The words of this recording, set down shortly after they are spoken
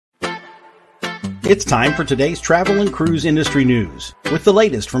It's time for today's travel and cruise industry news. With the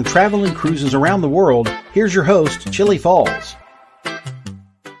latest from travel and cruises around the world, here's your host, Chillie Falls.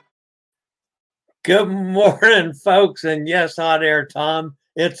 Good morning, folks. And yes, Hot Air Tom,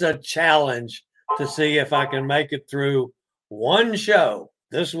 it's a challenge to see if I can make it through one show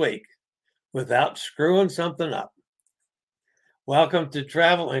this week without screwing something up. Welcome to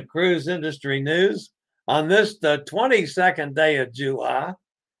Travel and Cruise Industry News on this, the 22nd day of July.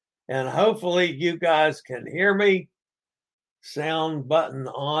 And hopefully you guys can hear me. Sound button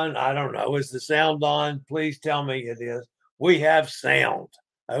on. I don't know. Is the sound on? Please tell me it is. We have sound.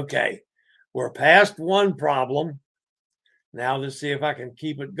 Okay. We're past one problem. Now let's see if I can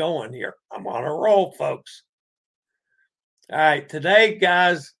keep it going here. I'm on a roll, folks. All right. Today,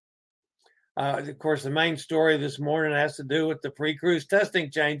 guys, of course, the main story this morning has to do with the pre-cruise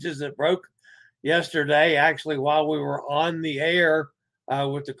testing changes that broke yesterday, actually, while we were on the air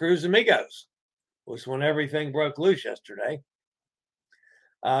with the Cruise Amigos, was when everything broke loose yesterday.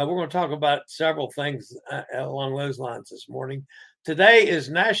 We're going to talk about several things along those lines this morning. Today is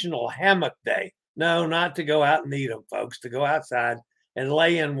National Hammock Day. No, not to go out and eat them, folks, to go outside and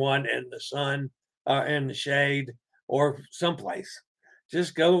lay in one in the sun, in the shade, or someplace.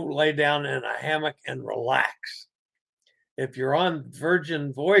 Just go lay down in a hammock and relax. If you're on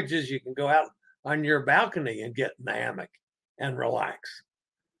Virgin Voyages, you can go out on your balcony and get in the hammock and relax.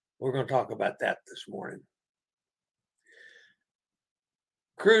 We're going to talk about that this morning.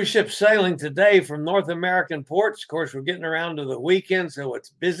 Cruise ships sailing today from North American ports. Of course, we're getting around to the weekend, so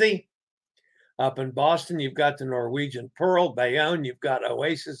it's busy. Up in Boston, you've got the Norwegian Pearl, Bayonne, you've got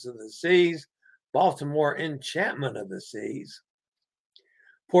Oasis of the Seas, Baltimore, Enchantment of the Seas.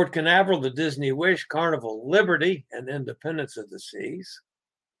 Port Canaveral, the Disney Wish, Carnival Liberty, and Independence of the Seas.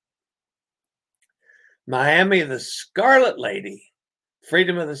 Miami, the Scarlet Lady,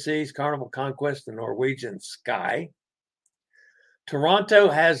 Freedom of the Seas, Carnival Conquest, the Norwegian Sky. Toronto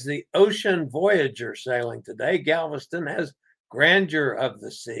has the Ocean Voyager sailing today. Galveston has Grandeur of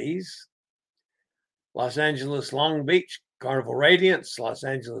the Seas. Los Angeles, Long Beach, Carnival Radiance. Los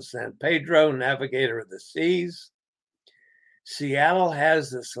Angeles, San Pedro, Navigator of the Seas. Seattle has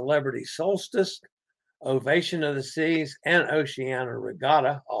the Celebrity Solstice, Ovation of the Seas, and Oceania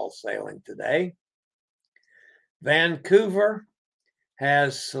Regatta, all sailing today. Vancouver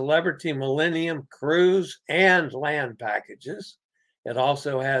has Celebrity Millennium Cruise and land packages. It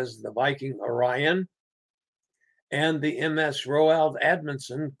also has the Viking Orion and the MS Roald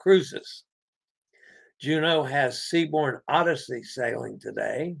Amundsen cruises. Juneau has Seabourn Odyssey sailing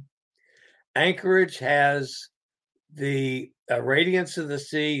today. Anchorage has the Radiance of the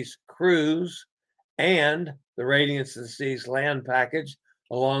Seas cruise and the Radiance of the Seas land package,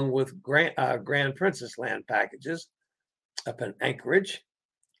 along with Grand Princess land packages up in Anchorage.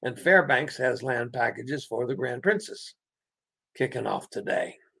 And Fairbanks has land packages for the Grand Princess kicking off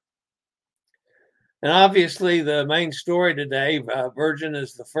today. And obviously, the main story today, Virgin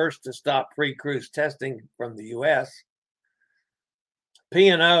is the first to stop pre-cruise testing from the U.S.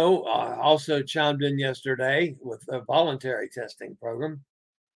 P&O also chimed in yesterday with a voluntary testing program.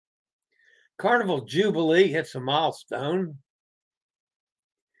 Carnival Jubilee hits a milestone.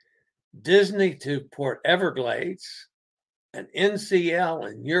 Disney to Port Everglades, and NCL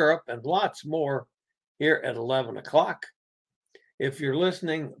in Europe, and lots more here at 11 o'clock. If you're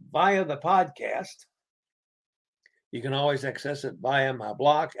listening via the podcast, you can always access it via my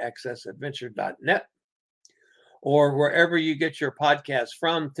blog, accessadventure.net, or wherever you get your podcasts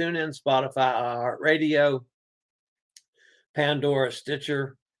from, TuneIn, Spotify, iHeartRadio, Pandora,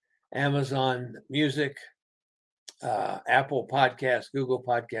 Stitcher, Amazon Music, Apple Podcasts, Google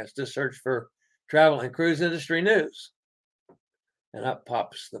Podcasts. Just search for Travel and Cruise Industry News. And up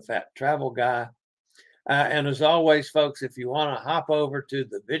pops the Fat Travel Guy. And as always, folks, if you want to hop over to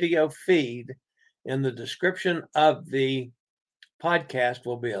the video feed, in the description of the podcast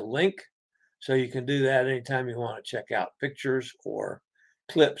will be a link. So you can do that anytime you want to check out pictures or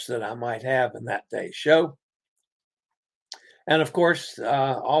clips that I might have in that day's show. And of course,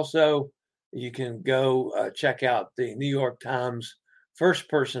 also, you can go check out the New York Times First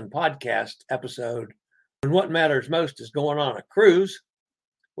Person Podcast episode. And what matters most is going on a cruise,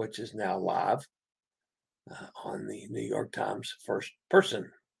 which is now live on the New York Times First Person.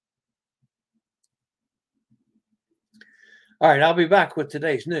 All right, I'll be back with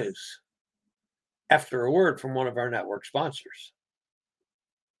today's news after a word from one of our network sponsors.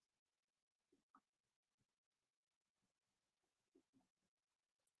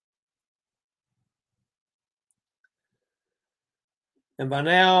 And by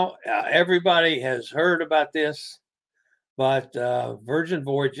now, everybody has heard about this, But Virgin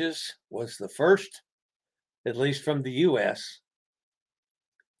Voyages was the first, at least from the U.S.,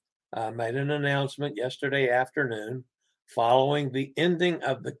 made an announcement yesterday afternoon following the ending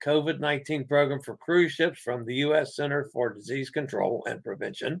of the COVID-19 program for cruise ships from the U.S. Center for Disease Control and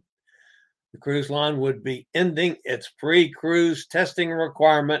Prevention. The cruise line would be ending its pre-cruise testing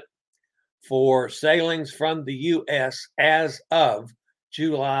requirement for sailings from the U.S. as of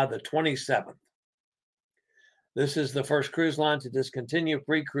July the 27th. This is the first cruise line to discontinue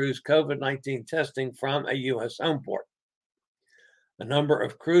pre-cruise COVID-19 testing from a U.S. home port. A number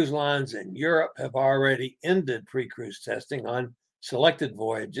of cruise lines in Europe have already ended pre-cruise testing on selected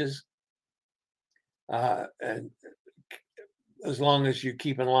voyages, and as long as you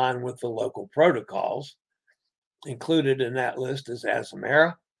keep in line with the local protocols. Included in that list is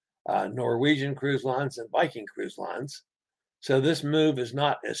Azamara, Norwegian Cruise Lines, and Viking Cruise Lines. So this move is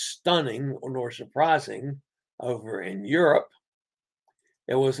not as stunning nor surprising over in Europe.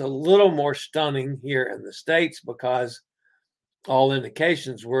 It was a little more stunning here in the States because all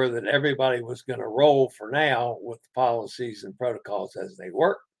indications were that everybody was going to roll for now with the policies and protocols as they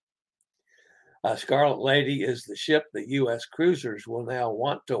work. Scarlet Lady is the ship that U.S. cruisers will now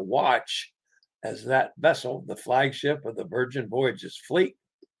want to watch, as that vessel, the flagship of the Virgin Voyages fleet,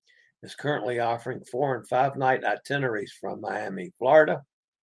 is currently offering 4- and 5-night itineraries from Miami, Florida.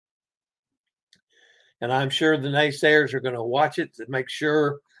 And I'm sure the naysayers are going to watch it to make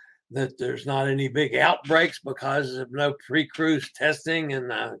sure that there's not any big outbreaks because of no pre-cruise testing.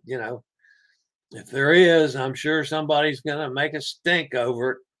 And, if there is, I'm sure somebody's going to make a stink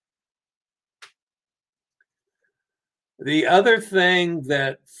over it. The other thing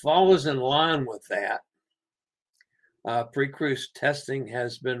that follows in line with that, pre-cruise testing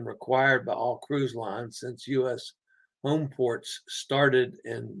has been required by all cruise lines since U.S. home ports started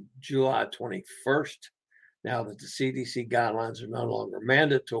in July 21st. Now that the CDC guidelines are no longer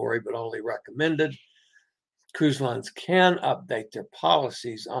mandatory, but only recommended, cruise lines can update their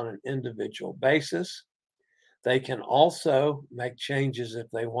policies on an individual basis. They can also make changes if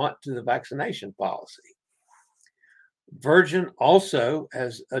they want to the vaccination policy. Virgin also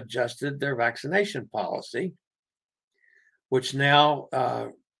has adjusted their vaccination policy, which now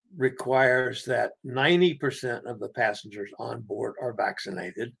requires that 90% of the passengers on board are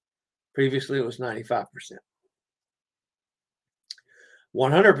vaccinated. Previously, it was 95%.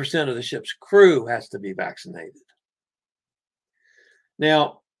 100% of the ship's crew has to be vaccinated.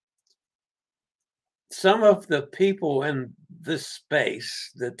 Now, some of the people in this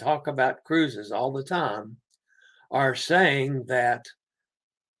space that talk about cruises all the time are saying that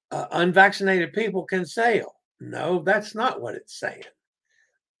unvaccinated people can sail. No, that's not what it's saying.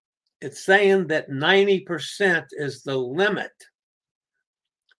 It's saying that 90% is the limit.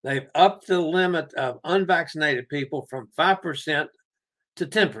 They've upped the limit of unvaccinated people from 5% to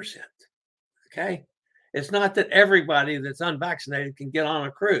 10%. Okay? It's not that everybody that's unvaccinated can get on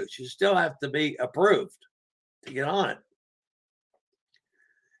a cruise. You still have to be approved to get on it.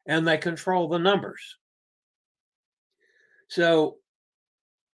 And they control the numbers. So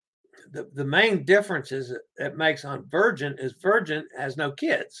the main difference is it makes on Virgin is Virgin has no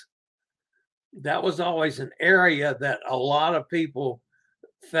kids. That was always an area that a lot of people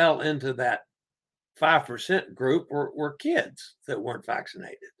fell into that 5% group were kids that weren't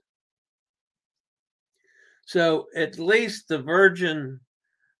vaccinated. So at least the Virgin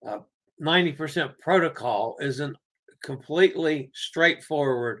 90% protocol is a completely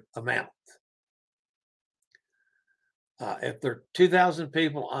straightforward amount. If there are 2,000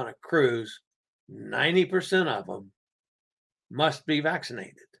 people on a cruise, 90% of them must be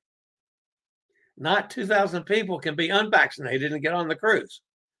vaccinated. Not 2,000 people can be unvaccinated and get on the cruise.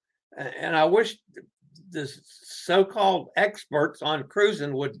 And I wish the so-called experts on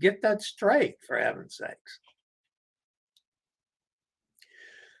cruising would get that straight, for heaven's sakes.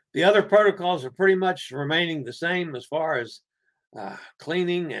 The other protocols are pretty much remaining the same as far as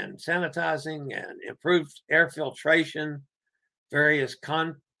cleaning and sanitizing and improved air filtration, various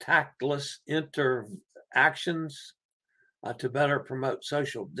contactless interactions to better promote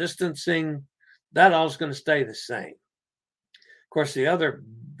social distancing. That all is going to stay the same. Of course, the other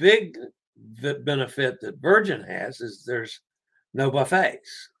big benefit that Virgin has is there's no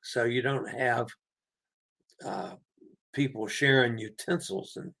buffets. So you don't have people sharing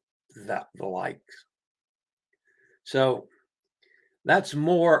utensils and the like. So that's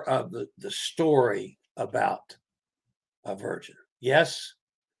more of the story about a Virgin. Yes,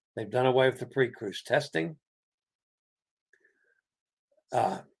 they've done away with the pre-cruise testing.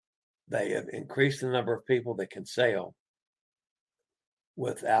 They have increased the number of people that can sail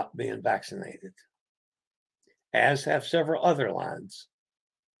without being vaccinated. as have several other lines.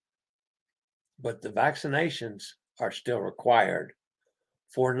 But the vaccinations are still required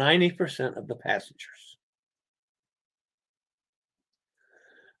for 90% of the passengers.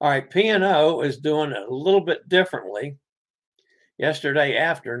 All right, P&O is doing it a little bit differently. Yesterday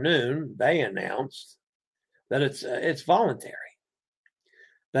afternoon, they announced that it's voluntary.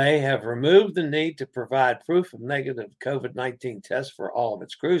 They have removed the need to provide proof of negative COVID-19 tests for all of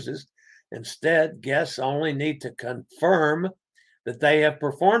its cruises. Instead, guests only need to confirm that they have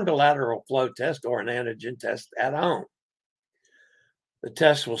performed a lateral flow test or an antigen test at home. The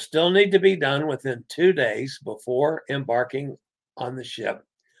test will still need to be done within 2 days before embarking on the ship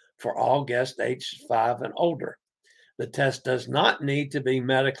for all guests aged 5 and older. The test does not need to be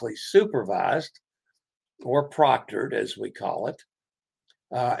medically supervised or proctored, as we call it.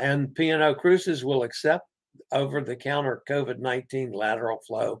 And P&O Cruises will accept over-the-counter COVID-19 lateral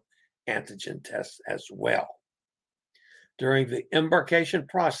flow antigen tests as well. During the embarkation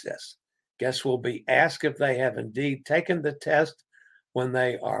process, guests will be asked if they have indeed taken the test when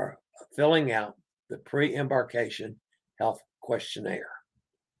they are filling out the pre-embarkation health questionnaire.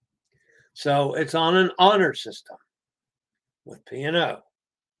 So it's on an honor system with P&O.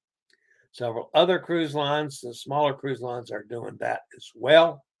 Several other cruise lines, the smaller cruise lines, are doing that as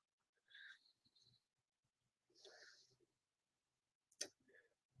well.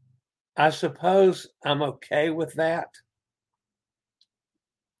 I suppose I'm okay with that.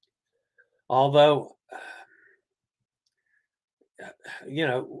 Although,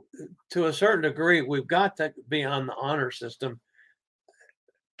 to a certain degree, we've got to be on the honor system.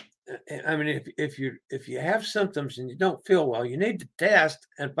 I mean, if you have symptoms and you don't feel well, you need to test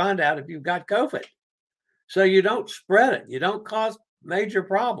and find out if you've got COVID, so you don't spread it. You don't cause major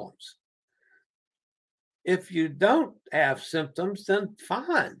problems. If you don't have symptoms, then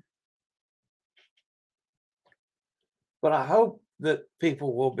fine. But I hope that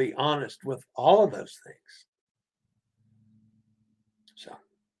people will be honest with all of those things. So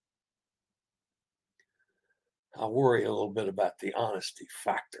I worry a little bit about the honesty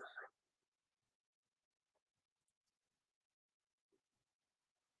factor.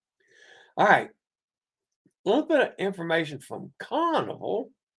 All right, a little bit of information from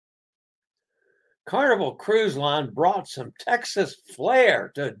Carnival. Carnival Cruise Line brought some Texas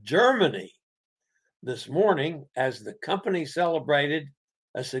flair to Germany this morning as the company celebrated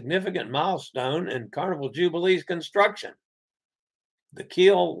a significant milestone in Carnival Jubilee's construction, the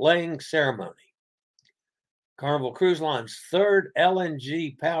keel laying ceremony. Carnival Cruise Line's third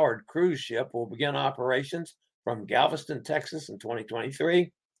LNG-powered cruise ship will begin operations from Galveston, Texas in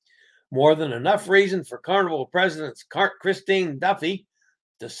 2023. More than enough reason for Carnival President Christine Duffy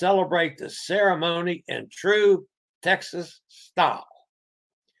to celebrate the ceremony in true Texas style.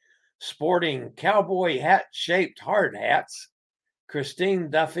 Sporting cowboy hat-shaped hard hats, Christine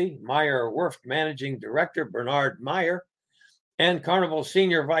Duffy, Meyer Werft Managing Director Bernard Meyer, and Carnival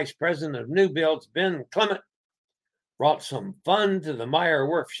Senior Vice President of New Builds Ben Clement brought some fun to the Meyer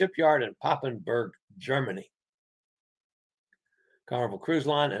Werft shipyard in Papenburg, Germany. Carnival Cruise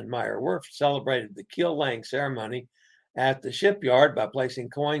Line and Meyer Werft celebrated the keel-laying ceremony at the shipyard by placing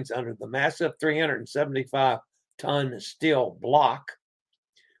coins under the massive 375-ton steel block,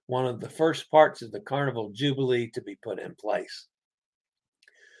 one of the first parts of the Carnival Jubilee to be put in place.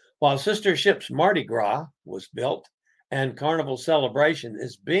 While sister ships Mardi Gras was built and Carnival Celebration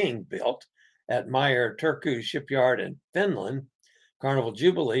is being built at Meyer Turku shipyard in Finland, Carnival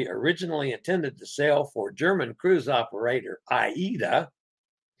Jubilee, originally intended to sail for German cruise operator AIDA,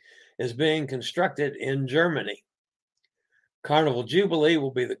 is being constructed in Germany. Carnival Jubilee will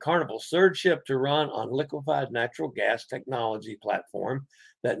be the Carnival's third ship to run on liquefied natural gas technology platform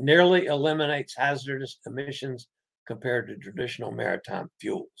that nearly eliminates hazardous emissions compared to traditional maritime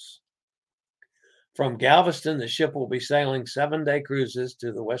fuels. From Galveston, the ship will be sailing 7-day cruises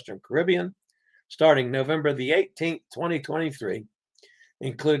to the Western Caribbean starting November the 18th, 2023,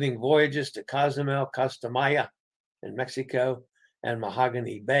 including voyages to Cozumel, Costa Maya in Mexico, and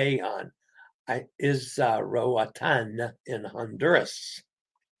Mahogany Bay on Roatan in Honduras.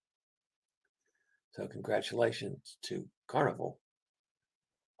 So congratulations to Carnival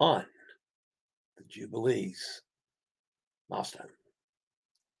on the Jubilee's milestone.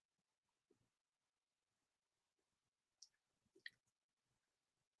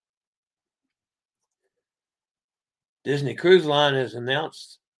 Disney Cruise Line has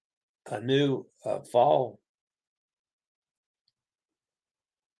announced a new fall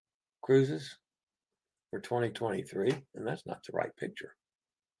cruises for 2023, and that's not the right picture.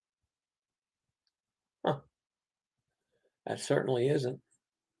 That certainly isn't.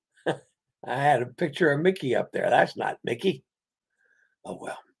 I had a picture of Mickey up there. That's not Mickey. Oh,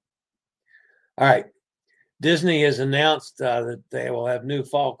 well. All right. Disney has announced that they will have new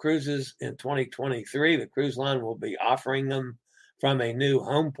fall cruises in 2023. The cruise line will be offering them from a new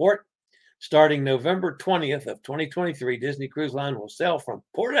home port. Starting November 20th of 2023, Disney Cruise Line will sail from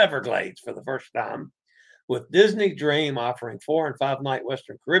Port Everglades for the first time, with Disney Dream offering 4 and 5 night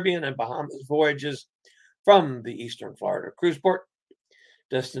Western Caribbean and Bahamas voyages from the Eastern Florida cruise port.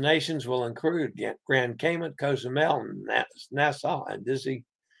 Destinations will include Grand Cayman, Cozumel, Nassau, and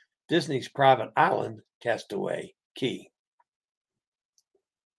Disney's private island, Castaway Cay.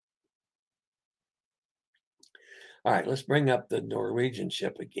 All right, let's bring up the Norwegian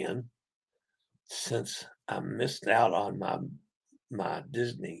ship again, since I missed out on my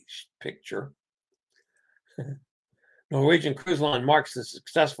Disney picture. Norwegian Cruise Line marks the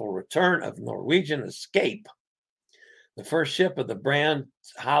successful return of Norwegian Escape, the first ship of the brand's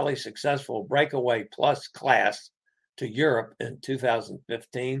highly successful Breakaway Plus class, to Europe in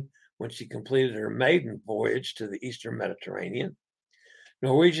 2015 when she completed her maiden voyage to the Eastern Mediterranean.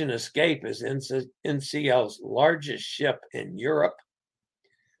 Norwegian Escape is NCL's largest ship in Europe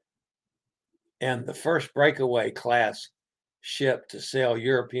and the first Breakaway class ship to sail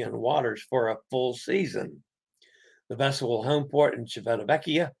European waters for a full season. The vessel will home port in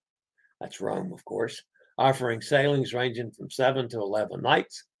Civitavecchia, that's Rome, of course, offering sailings ranging from 7 to 11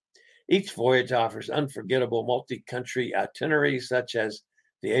 nights. Each voyage offers unforgettable multi-country itineraries, such as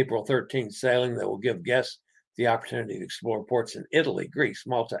the April 13th sailing that will give guests the opportunity to explore ports in Italy, Greece,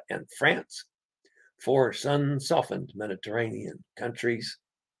 Malta, and France, 4 sun-softened Mediterranean countries.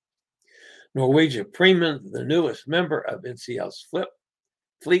 Norwegia Prima, the newest member of NCL's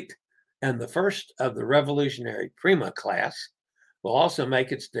fleet and the first of the revolutionary Prima class, will also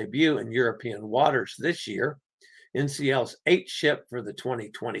make its debut in European waters this year. NCL's 8th ship for the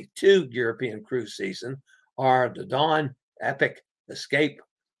 2022 European cruise season are the Dawn, Epic, Escape,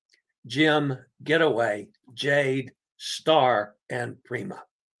 Gem, Getaway, Jade, Star, and Prima.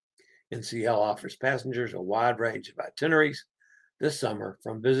 NCL offers passengers a wide range of itineraries this summer,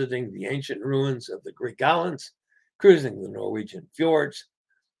 from visiting the ancient ruins of the Greek islands, cruising the Norwegian fjords,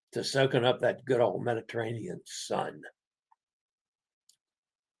 to soaking up that good old Mediterranean sun.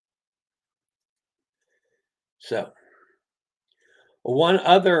 So, one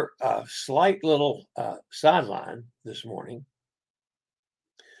other slight little sideline this morning.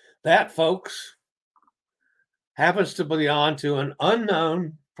 That, folks, happens to belong to an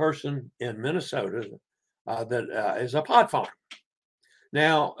unknown person in Minnesota that is a pot farm.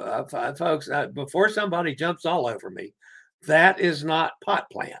 Now, folks, before somebody jumps all over me, that is not pot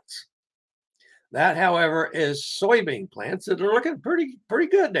plants. That, however, is soybean plants that are looking pretty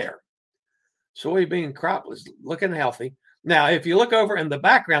good there. Soybean crop is looking healthy. Now, if you look over in the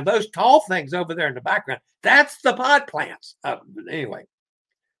background, those tall things over there in the background, that's the pot plants. Anyway,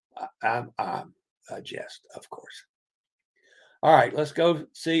 I'm a jest, of course. All right, let's go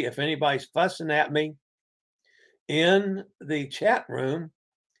see if anybody's fussing at me in the chat room.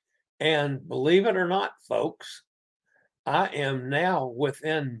 And believe it or not, folks, I am now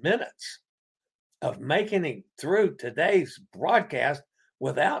within minutes of making it through today's broadcast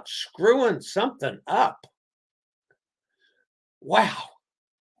without screwing something up. Wow.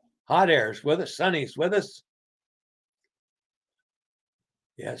 Hot Air's with us. Sunny's with us.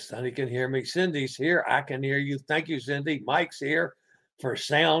 Yes, Sunny can hear me. Cindy's here. I can hear you. Thank you, Cindy. Mike's here for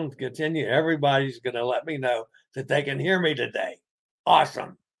sound. Continue. Everybody's going to let me know that they can hear me today.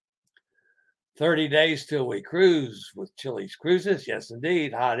 Awesome. 30 days till we cruise with Chili's Cruises. Yes,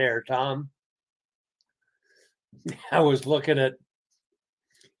 indeed. Hot Air, Tom. I was looking at,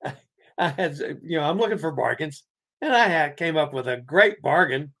 I had, I'm looking for bargains, and I came up with a great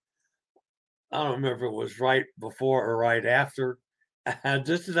bargain. I don't remember if it was right before or right after.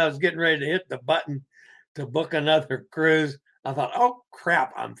 Just as I was getting ready to hit the button to book another cruise, I thought, oh,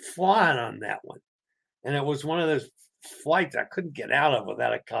 crap, I'm flying on that one. And it was one of those flights I couldn't get out of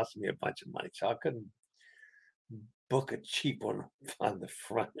without it costing me a bunch of money. So I couldn't book a cheap one on the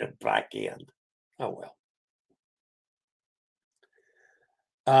front and back end. Oh, well.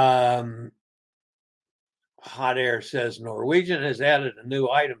 Hot Air says Norwegian has added a new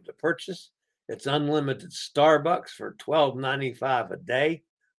item to purchase. It's unlimited Starbucks for $12.95 a day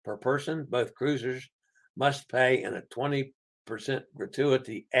per person. Both cruisers must pay, and a 20%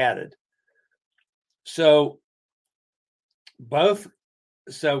 gratuity added. So both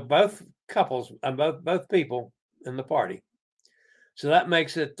couples, both people in the party. So that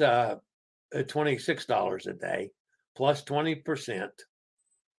makes it $26 a day plus 20%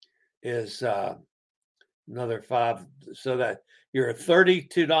 is Another $5, so that you're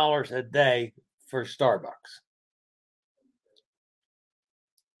 $32 a day for Starbucks.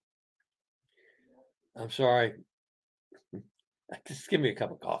 I'm sorry. Just give me a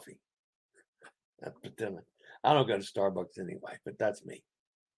cup of coffee. I don't go to Starbucks anyway, but that's me.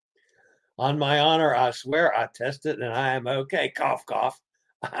 On my honor, I swear I tested and I am okay. Cough, cough.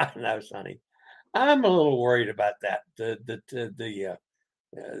 I know, Sonny. I'm a little worried about that.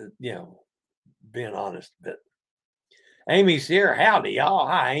 Being honest. But Amy's here. Howdy, y'all.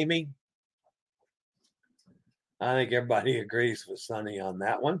 Hi, Amy. I think everybody agrees with Sonny on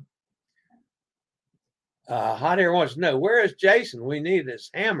that one. Hot Air wants to know, where is Jason? We need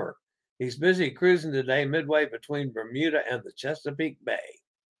his hammer. He's busy cruising today midway between Bermuda and the Chesapeake Bay.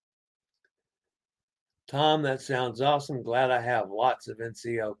 Tom, that sounds awesome. Glad I have lots of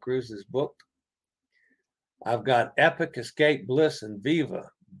NCL cruises booked. I've got Epic, Escape, Bliss, and Viva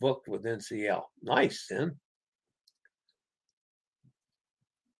booked with NCL. Nice, Sin.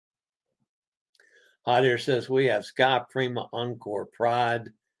 Hot Air says we have Sky, Prima, Encore, Pride,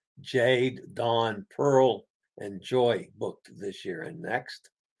 Jade, Dawn, Pearl, and Joy booked this year and next.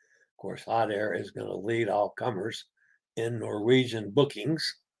 Of course, Hot Air is going to lead all comers in Norwegian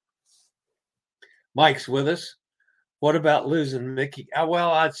bookings. Mike's with us. What about losing Mickey? That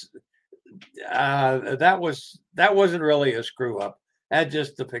wasn't really a screw up. That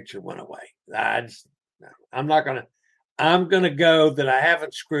just the picture went away. I'm gonna go that I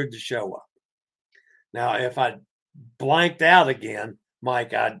haven't screwed the show up. Now, if I blanked out again,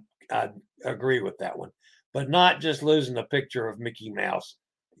 Mike, I'd agree with that one, but not just losing a picture of Mickey Mouse.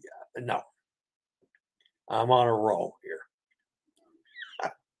 No, I'm on a roll here.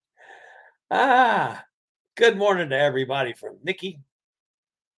 Good morning to everybody from Nikki.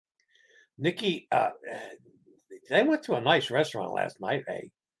 Nikki, they went to a nice restaurant last night,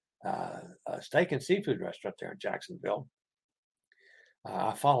 a steak and seafood restaurant there in Jacksonville.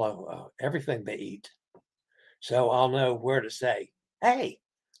 I follow everything they eat, so I'll know where to say, hey,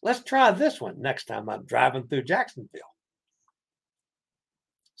 let's try this one next time I'm driving through Jacksonville.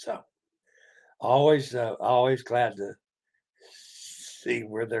 So always glad to see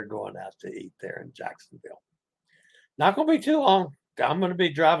where they're going out to eat there in Jacksonville. Not going to be too long. I'm going to be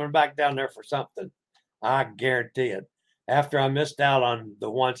driving back down there for something. I guarantee it. After I missed out on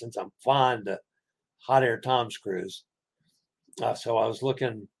the one, since I'm flying to Hot Air Tom's cruise. So I was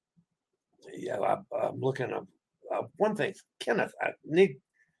looking, I'm looking at one thing. Kenneth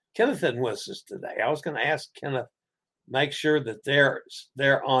isn't with us today. I was going to ask Kenneth, make sure that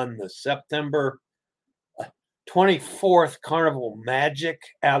they're on the September 24th Carnival Magic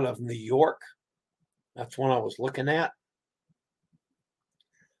out of New York. That's one I was looking at.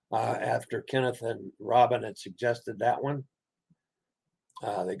 After Kenneth and Robin had suggested that one.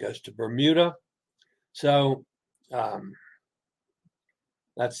 That goes to Bermuda. So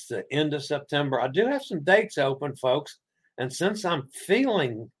that's the end of September. I do have some dates open, folks. And since I'm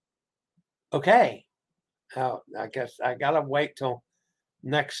feeling okay, I guess I got to wait till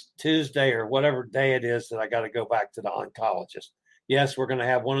next Tuesday or whatever day it is that I got to go back to the oncologist. Yes, we're going to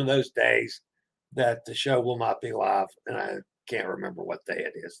have one of those days that the show will not be live. And I can't remember what day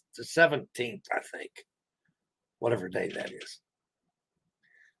it is. It's the 17th, I think, whatever day that is.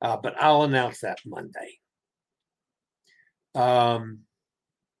 But I'll announce that Monday. I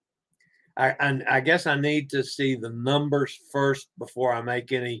guess I need to see the numbers first before I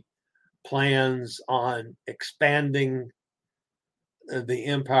make any plans on expanding the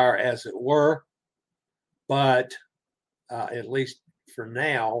empire, as it were. But at least for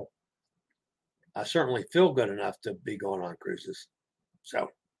now, I certainly feel good enough to be going on cruises. So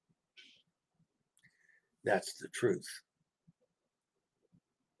that's the truth.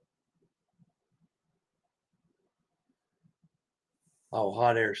 Oh,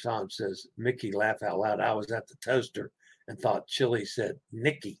 Hot Air Sam says, Mickey, laugh out loud. I was at the toaster and thought Chili said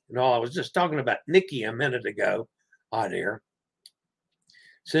Nikki. No, I was just talking about Nikki a minute ago. Hot Air.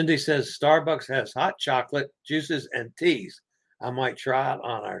 Cindy says Starbucks has hot chocolate, juices, and teas. I might try it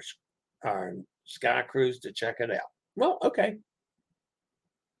on our Sky Cruise to check it out. Well, okay.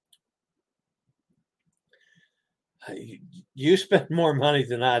 You spend more money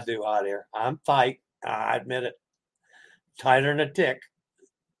than I do, Hot Air. I'm tight. I admit it. Tighter than a tick.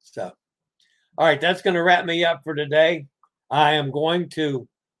 So, all right, that's going to wrap me up for today. I am going to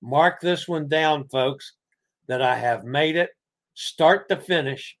mark this one down, folks, that I have made it start to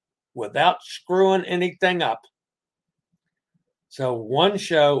finish without screwing anything up. So one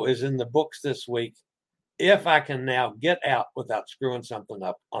show is in the books this week, if I can now get out without screwing something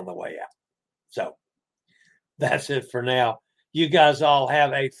up on the way out. So that's it for now. You guys all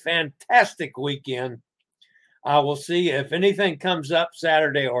have a fantastic weekend. I will see if anything comes up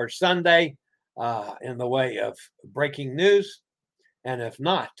Saturday or Sunday in the way of breaking news. And if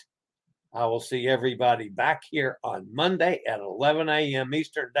not, I will see everybody back here on Monday at 11 a.m.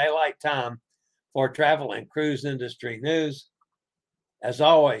 Eastern Daylight Time for Travel and Cruise Industry News. As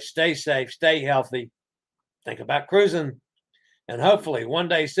always, stay safe, stay healthy, think about cruising, and hopefully one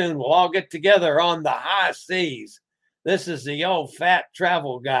day soon we'll all get together on the high seas. This is the old fat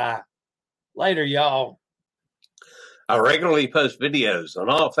travel guy. Later, y'all. I regularly post videos on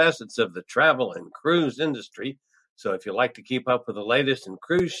all facets of the travel and cruise industry. So if you like to keep up with the latest in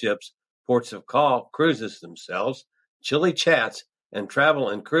cruise ships, ports of call, cruises themselves, chilly chats, and travel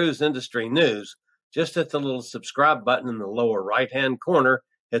and cruise industry news, just hit the little subscribe button in the lower right-hand corner,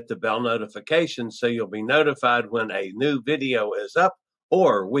 hit the bell notification so you'll be notified when a new video is up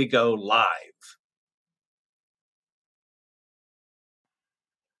or we go live.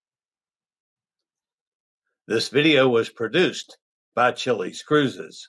 This video was produced by Chili's Cruises.